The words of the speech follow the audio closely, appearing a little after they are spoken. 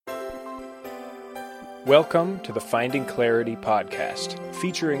Welcome to the Finding Clarity podcast,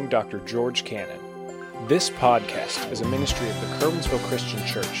 featuring Dr. George Cannon. This podcast is a ministry of the Curwensville Christian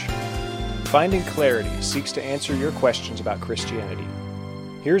Church. Finding Clarity seeks to answer your questions about Christianity.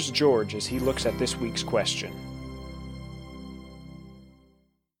 Here's George as he looks at this week's question.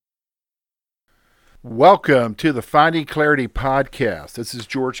 Welcome to the Finding Clarity podcast. This is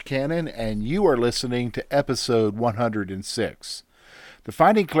George Cannon, and you are listening to episode 106. The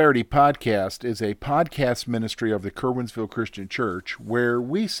Finding Clarity podcast is a podcast ministry of the Curwensville Christian Church where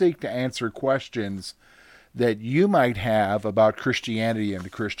we seek to answer questions that you might have about Christianity and the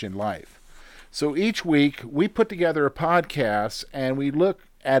Christian life. So each week we put together a podcast and we look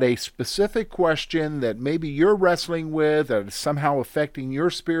at a specific question that maybe you're wrestling with, that is somehow affecting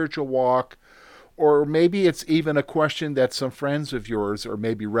your spiritual walk, or maybe it's even a question that some friends of yours are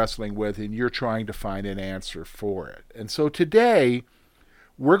maybe wrestling with and you're trying to find an answer for it. And so today,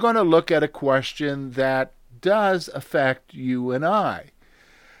 we're going to look at a question that does affect you and I.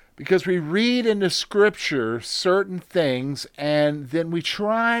 Because we read in the Scripture certain things and then we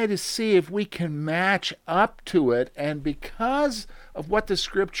try to see if we can match up to it. And because of what the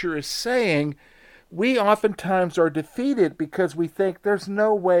Scripture is saying, we oftentimes are defeated because we think there's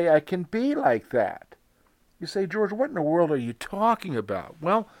no way I can be like that. You say, George, what in the world are you talking about?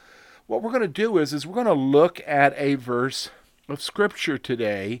 Well, what we're going to do is we're going to look at a verse of Scripture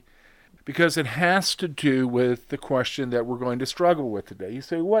today because it has to do with the question that we're going to struggle with today. You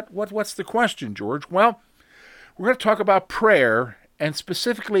say, what's the question, George? Well, we're going to talk about prayer, and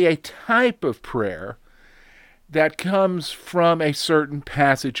specifically a type of prayer that comes from a certain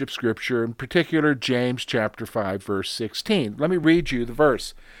passage of Scripture, in particular James chapter 5, verse 16. Let me read you the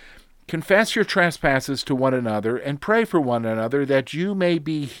verse. Confess your trespasses to one another and pray for one another that you may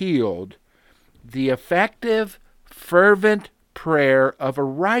be healed. The effective, fervent prayer of a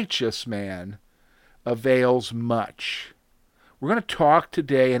righteous man avails much. We're going to talk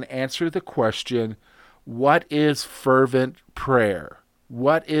today and answer the question, what is fervent prayer?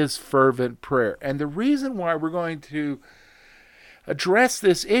 What is fervent prayer? And the reason why we're going to address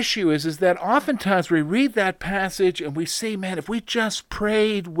this issue is that oftentimes we read that passage and we see, man, if we just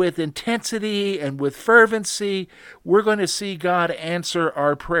prayed with intensity and with fervency, we're going to see God answer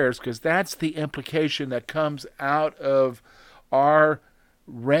our prayers, because that's the implication that comes out of our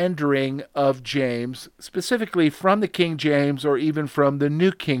rendering of James, specifically from the King James or even from the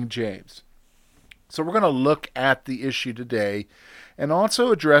New King James. So we're going to look at the issue today and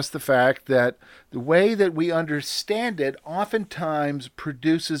also address the fact that the way that we understand it oftentimes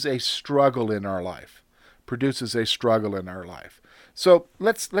produces a struggle in our life. So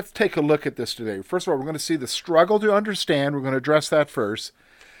let's take a look at this today. First of all, we're going to see the struggle to understand. We're going to address that first.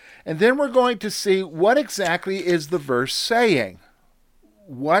 And then we're going to see what exactly is the verse saying.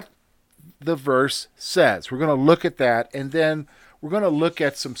 What the verse says. We're going to look at that, and then we're going to look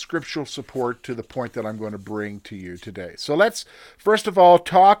at some scriptural support to the point that I'm going to bring to you today. So let's, first of all,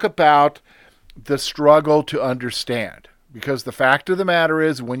 talk about the struggle to understand. Because the fact of the matter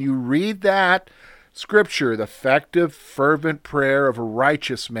is, when you read that scripture, the effective, fervent prayer of a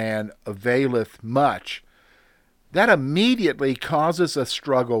righteous man availeth much, that immediately causes a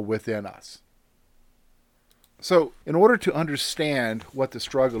struggle within us. So, in order to understand what the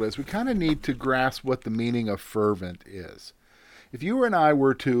struggle is, we kind of need to grasp what the meaning of fervent is. If you and I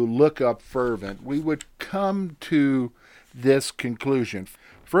were to look up fervent, we would come to this conclusion.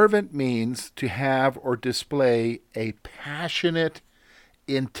 Fervent means to have or display a passionate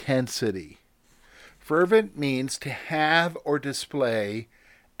intensity. Fervent means to have or display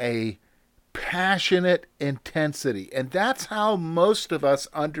a passionate intensity. And that's how most of us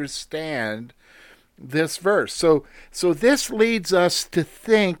understand this verse. So this leads us to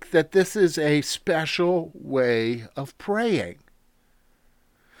think that this is a special way of praying.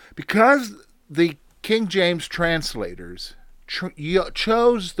 Because the King James translators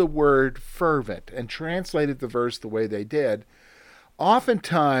chose the word fervent and translated the verse the way they did,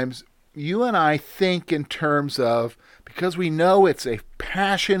 oftentimes you and I think in terms of, because we know it's a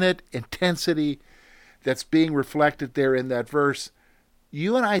passionate intensity that's being reflected there in that verse,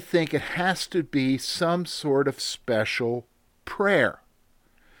 you and I think it has to be some sort of special prayer.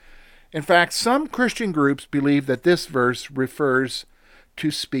 In fact, some Christian groups believe that this verse refers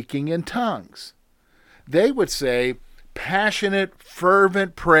to speaking in tongues. They would say passionate,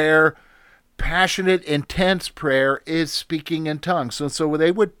 fervent prayer, passionate, intense prayer is speaking in tongues. So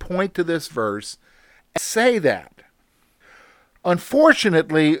they would point to this verse and say that.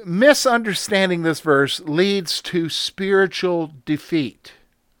 Unfortunately, misunderstanding this verse leads to spiritual defeat.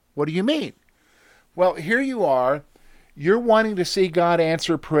 What do you mean? Well, here you are you're wanting to see God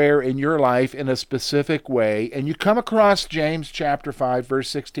answer prayer in your life in a specific way, and you come across James chapter 5, verse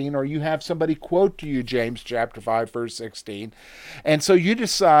 16, or you have somebody quote to you James chapter 5, verse 16, and so you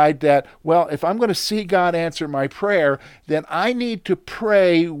decide that, well, if I'm going to see God answer my prayer, then I need to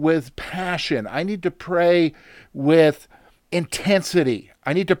pray with passion. I need to pray with intensity.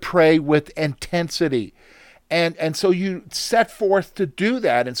 I need to pray with intensity. And so you set forth to do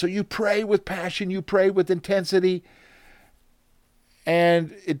that, and so you pray with passion, you pray with intensity,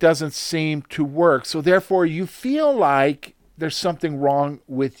 and it doesn't seem to work. So therefore, you feel like there's something wrong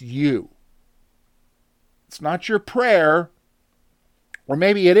with you. It's not your prayer, or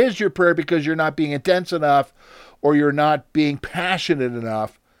maybe it is your prayer because you're not being intense enough, or you're not being passionate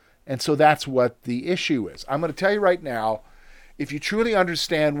enough, and so that's what the issue is. I'm going to tell you right now, if you truly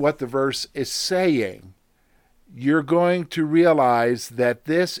understand what the verse is saying, you're going to realize that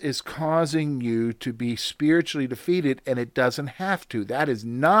this is causing you to be spiritually defeated, and it doesn't have to. That is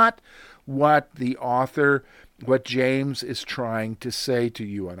not what the author, what James is trying to say to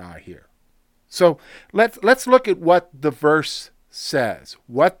you and I here. So let's look at what the verse says.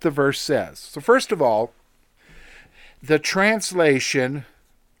 What the verse says. So first of all, the translation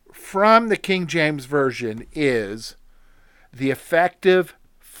from the King James Version is the effective,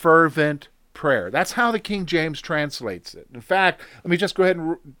 fervent prayer. That's how the King James translates it. In fact, let me just go ahead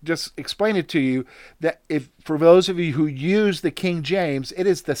and just explain it to you, that if for those of you who use the King James, it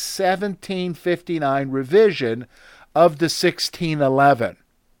is the 1759 revision of the 1611.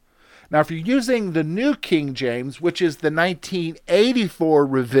 Now, if you're using the New King James, which is the 1984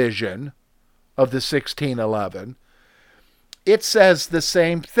 revision of the 1611, it says the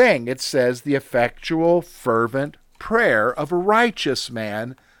same thing. It says the effectual, fervent prayer of a righteous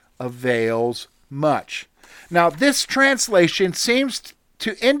man avails much. Now, this translation seems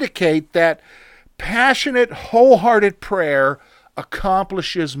to indicate that passionate, wholehearted prayer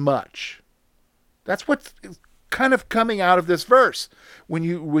accomplishes much. That's what's kind of coming out of this verse. When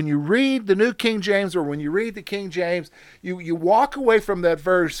you read the New King James, or when you read the King James, you walk away from that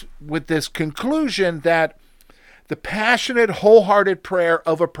verse with this conclusion that the passionate, wholehearted prayer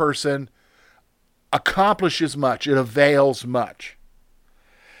of a person accomplishes much. It avails much.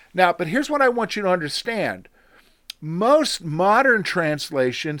 Now, but here's what I want you to understand. Most modern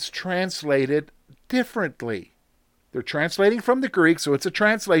translations translate it differently. They're translating from the Greek, so it's a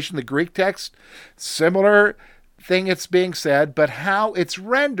translation. The Greek text, similar thing it's being said, but how it's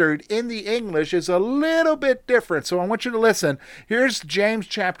rendered in the English is a little bit different. So I want you to listen. Here's James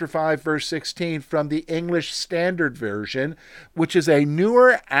chapter 5, verse 16 from the English Standard Version, which is a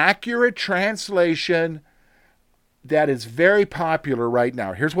newer, accurate translation that is very popular right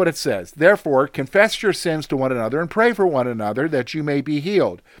now. Here's what it says. Therefore, confess your sins to one another and pray for one another that you may be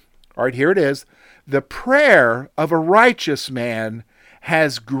healed. All right, here it is. The prayer of a righteous man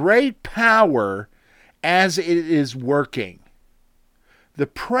has great power as it is working. The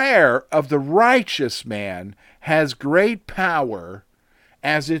prayer of the righteous man has great power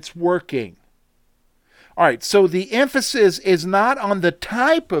as it's working. All right, so the emphasis is not on the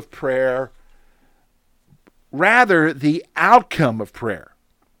type of prayer, rather the outcome of prayer.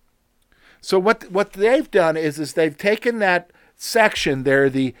 So what they've done is they've taken that section there,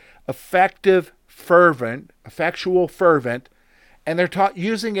 the effectual fervent, and they're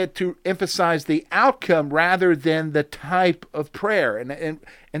using it to emphasize the outcome rather than the type of prayer. And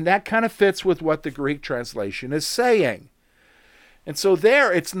that kind of fits with what the Greek translation is saying. And so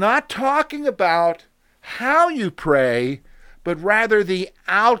there, it's not talking about how you pray, but rather the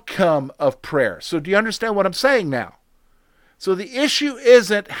outcome of prayer. So do you understand what I'm saying now? So the issue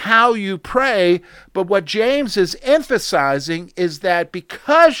isn't how you pray, but what James is emphasizing is that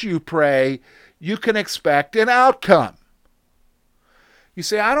because you pray, you can expect an outcome. You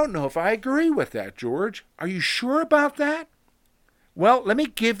say, I don't know if I agree with that, George. Are you sure about that? Well, let me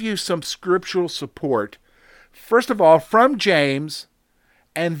give you some scriptural support. First of all, from James,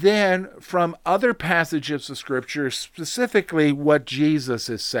 and then from other passages of Scripture, specifically what Jesus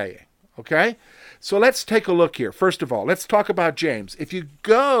is saying. Okay? So let's take a look here. First of all, let's talk about James. If you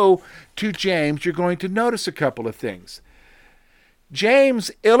go to James, you're going to notice a couple of things.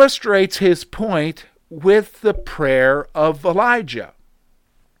 James illustrates his point with the prayer of Elijah.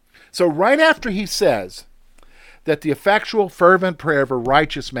 So right after he says that the effectual, fervent prayer of a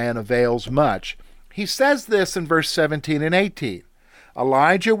righteous man avails much, he says this in verse 17 and 18.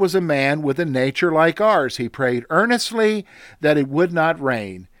 Elijah was a man with a nature like ours. He prayed earnestly that it would not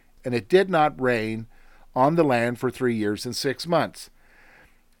rain, and it did not rain on the land for 3 years and 6 months.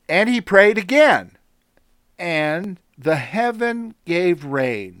 And he prayed again, and the heaven gave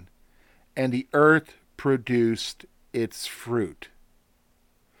rain, and the earth produced its fruit.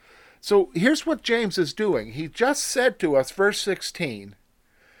 So here's what James is doing. He just said to us, verse 16,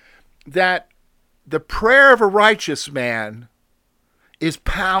 that the prayer of a righteous man is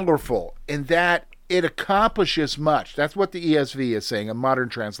powerful in that it accomplishes much. That's what the ESV is saying, and modern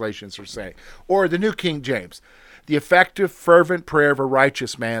translations are saying. Or the New King James, the effective, fervent prayer of a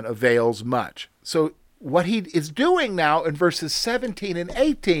righteous man avails much. So what he is doing now in verses 17 and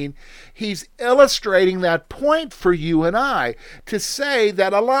 18, he's illustrating that point for you and I to say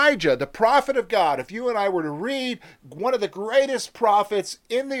that Elijah, the prophet of God, if you and I were to read, one of the greatest prophets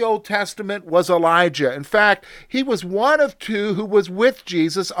in the Old Testament was Elijah. In fact, he was one of two who was with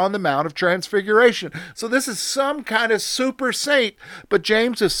Jesus on the Mount of Transfiguration. So this is some kind of super saint, but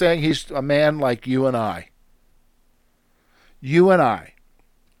James is saying he's a man like you and I. You and I.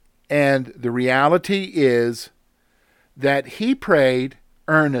 And the reality is that he prayed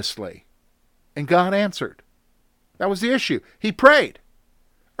earnestly, and God answered. That was the issue. He prayed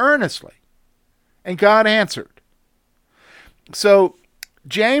earnestly, and God answered. So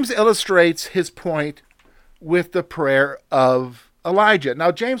James illustrates his point with the prayer of Elijah.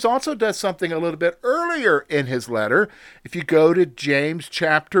 Now, James also does something a little bit earlier in his letter, if you go to James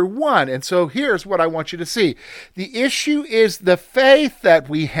chapter 1. And so here's what I want you to see. The issue is the faith that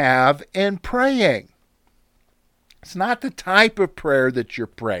we have in praying. It's not the type of prayer that you're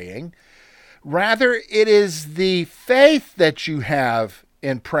praying. Rather, it is the faith that you have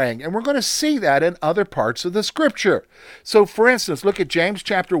in praying. And we're going to see that in other parts of the scripture. So, for instance, look at James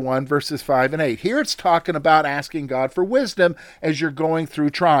chapter 1, verses 5 and 8. Here it's talking about asking God for wisdom as you're going through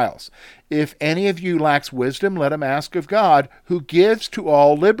trials. If any of you lacks wisdom, let him ask of God, who gives to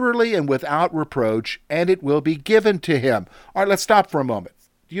all liberally and without reproach, and it will be given to him. All right, let's stop for a moment.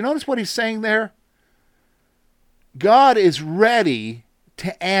 Do you notice what he's saying there? God is ready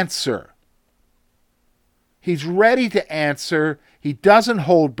to answer. He's ready to answer. He doesn't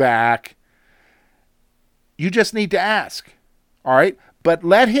hold back. You just need to ask. All right? But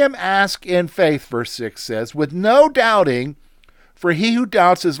let him ask in faith, verse 6 says, with no doubting, for he who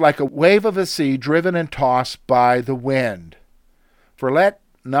doubts is like a wave of the sea driven and tossed by the wind. For let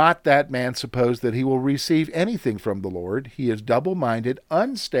not that man suppose that he will receive anything from the Lord. He is double-minded,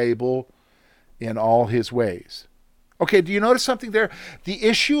 unstable in all his ways. Okay, do you notice something there? The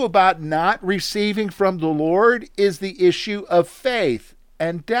issue about not receiving from the Lord is the issue of faith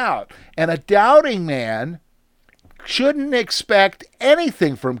and doubt. And a doubting man shouldn't expect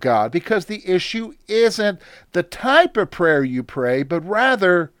anything from God, because the issue isn't the type of prayer you pray, but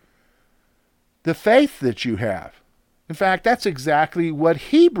rather the faith that you have. In fact, that's exactly what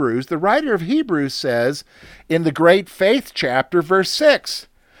Hebrews, the writer of Hebrews, says in the great faith chapter, verse 6.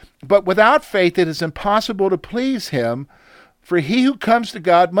 But without faith it is impossible to please him, for he who comes to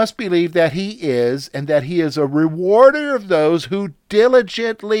God must believe that he is, and that he is a rewarder of those who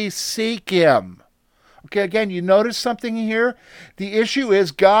diligently seek him. Okay, again, you notice something here? The issue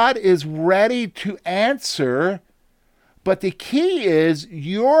is God is ready to answer, but the key is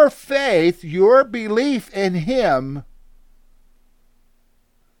your faith, your belief in him,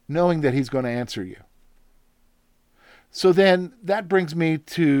 knowing that he's going to answer you. So then that brings me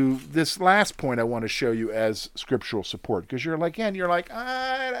to this last point I want to show you as scriptural support, because you're like,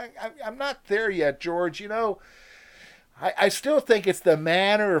 I'm not there yet, George. You know, I still think it's the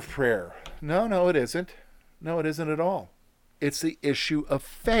manner of prayer. No, it isn't. No, it isn't at all. It's the issue of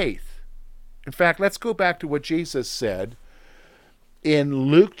faith. In fact, let's go back to what Jesus said in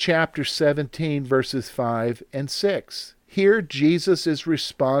Luke chapter 17, verses 5 and 6. Here Jesus is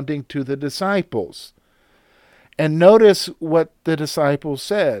responding to the disciples. And notice what the disciples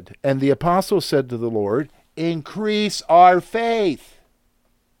said. And the apostles said to the Lord, increase our faith.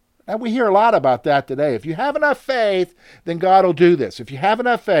 And we hear a lot about that today. If you have enough faith, then God will do this. If you have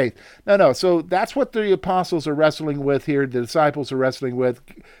enough faith. No. So that's what the apostles are wrestling with here. The disciples are wrestling with.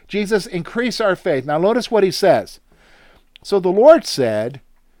 Jesus, increase our faith. Now notice what he says. So the Lord said,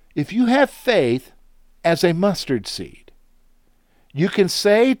 if you have faith as a mustard seed, you can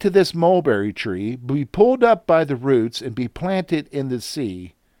say to this mulberry tree, be pulled up by the roots and be planted in the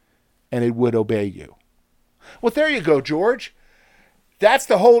sea, and it would obey you. Well, there you go, George. That's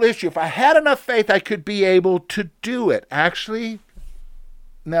the whole issue. If I had enough faith, I could be able to do it. Actually,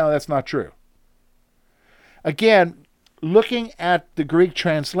 no, that's not true. Again, looking at the Greek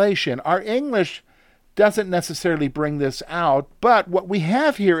translation, our English doesn't necessarily bring this out, but what we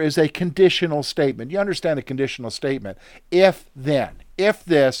have here is a conditional statement. You understand a conditional statement. If then. If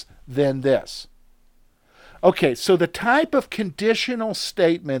this, then this. Okay, so the type of conditional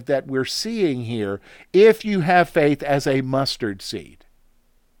statement that we're seeing here, if you have faith as a mustard seed,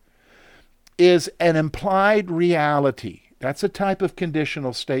 is an implied reality. That's a type of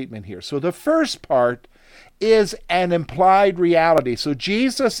conditional statement here. So the first part is an implied reality. So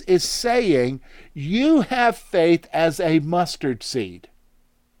Jesus is saying, you have faith as a mustard seed.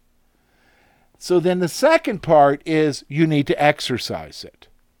 So then the second part is you need to exercise it.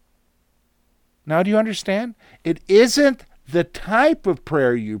 Now, do you understand? It isn't the type of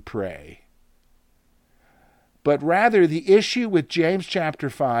prayer you pray, but rather the issue with James chapter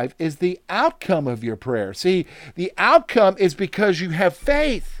 5 is the outcome of your prayer. See, the outcome is because you have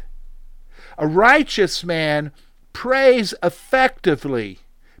faith. A righteous man prays effectively,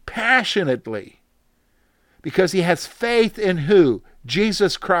 passionately, because he has faith in who?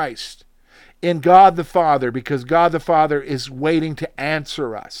 Jesus Christ. In God the Father, because God the Father is waiting to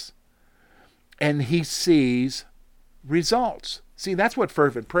answer us. And he sees results. See, that's what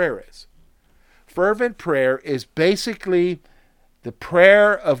fervent prayer is. Fervent prayer is basically the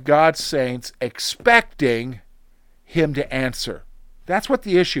prayer of God's saints expecting him to answer. That's what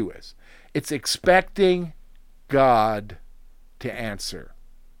the issue is. It's expecting God to answer.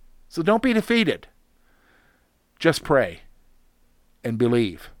 So don't be defeated. Just pray and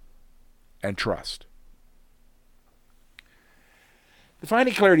believe and trust. The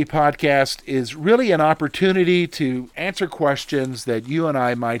Finding Clarity podcast is really an opportunity to answer questions that you and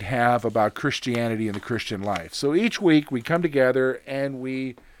I might have about Christianity and the Christian life. So each week we come together and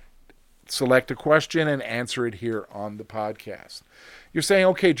we select a question and answer it here on the podcast. You're saying,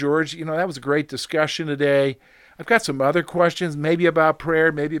 okay, George, that was a great discussion today. I've got some other questions, maybe about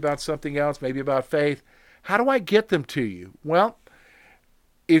prayer, maybe about something else, maybe about faith. How do I get them to you? Well,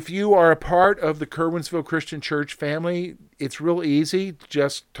 if you are a part of the Curwensville Christian Church family, it's real easy.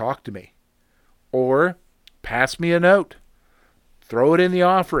 Just talk to me. Or pass me a note. Throw it in the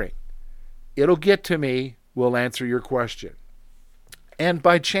offering. It'll get to me. We'll answer your question. And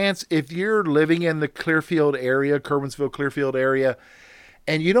by chance, if you're living in the Clearfield area, Curwensville, Clearfield area,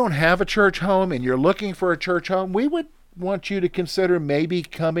 and you don't have a church home and you're looking for a church home, we would want you to consider maybe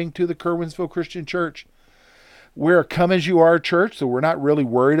coming to the Curwensville Christian Church. We're a come-as-you-are church, so we're not really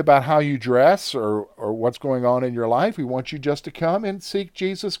worried about how you dress or what's going on in your life. We want you just to come and seek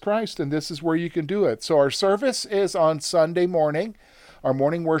Jesus Christ, and this is where you can do it. So our service is on Sunday morning. Our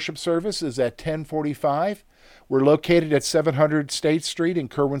morning worship service is at 10:45. We're located at 700 State Street in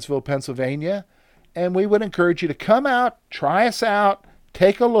Curwensville, Pennsylvania, and we would encourage you to come out, try us out,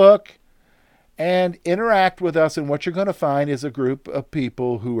 take a look, and interact with us. And what you're going to find is a group of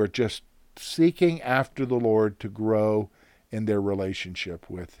people who are just seeking after the Lord to grow in their relationship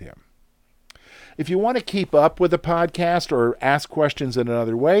with him. If you want to keep up with the podcast or ask questions in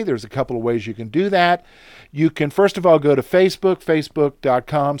another way, there's a couple of ways you can do that. You can, first of all, go to Facebook,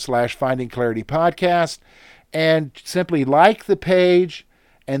 facebook.com/findingclaritypodcast, and simply like the page.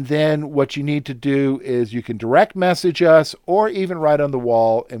 And then what you need to do is you can direct message us or even write on the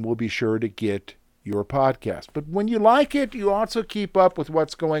wall, and we'll be sure to get your podcast. But when you like it, you also keep up with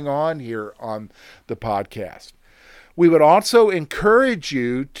what's going on here on the podcast. We would also encourage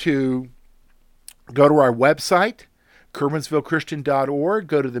you to go to our website, Curwensvillechristian.org,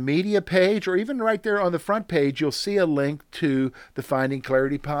 go to the media page, or even right there on the front page, you'll see a link to the Finding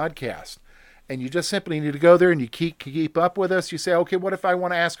Clarity podcast. And you just simply need to go there and you keep up with us. You say, okay, what if I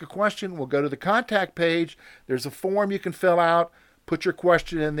want to ask a question? We'll go to the contact page. There's a form you can fill out. Put your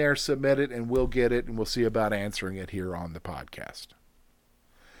question in there, submit it, and we'll get it, and we'll see about answering it here on the podcast.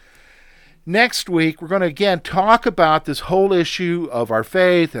 Next week, we're going to again talk about this whole issue of our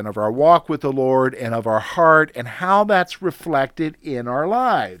faith and of our walk with the Lord and of our heart and how that's reflected in our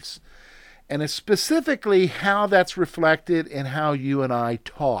lives. And specifically how that's reflected in how you and I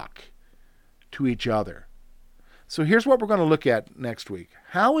talk to each other. So here's what we're going to look at next week.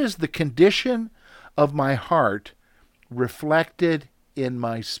 How is the condition of my heart reflected in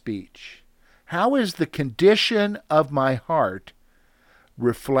my speech? How is the condition of my heart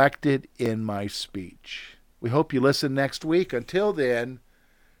reflected in my speech? We hope you listen next week. Until then,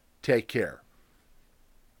 take care.